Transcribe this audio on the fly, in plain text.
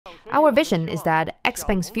Our vision is that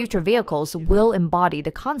XPENG's future vehicles will embody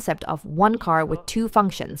the concept of one car with two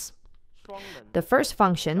functions. The first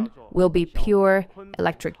function will be pure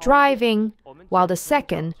electric driving, while the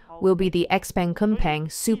second will be the XPENG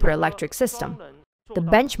Kunpeng super electric system. The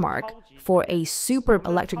benchmark for a super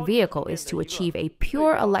electric vehicle is to achieve a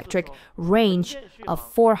pure electric range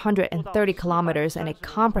of 430 kilometers and a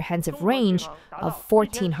comprehensive range of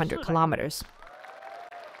 1,400 kilometers.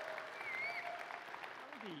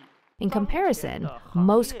 In comparison,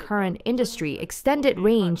 most current industry extended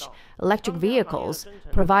range electric vehicles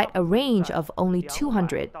provide a range of only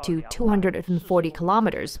 200 to 240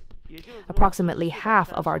 kilometers, approximately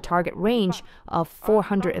half of our target range of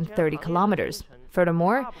 430 kilometers.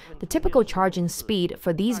 Furthermore, the typical charging speed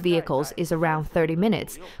for these vehicles is around 30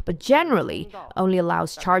 minutes, but generally only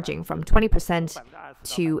allows charging from 20%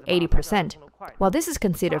 to 80%. While this is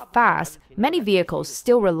considered fast, many vehicles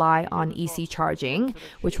still rely on EC charging,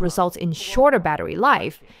 which results in shorter battery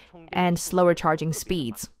life and slower charging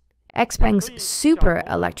speeds. XPENG's super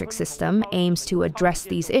electric system aims to address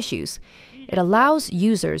these issues. It allows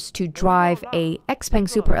users to drive a XPENG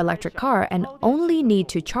super electric car and only need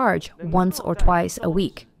to charge once or twice a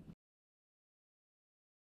week.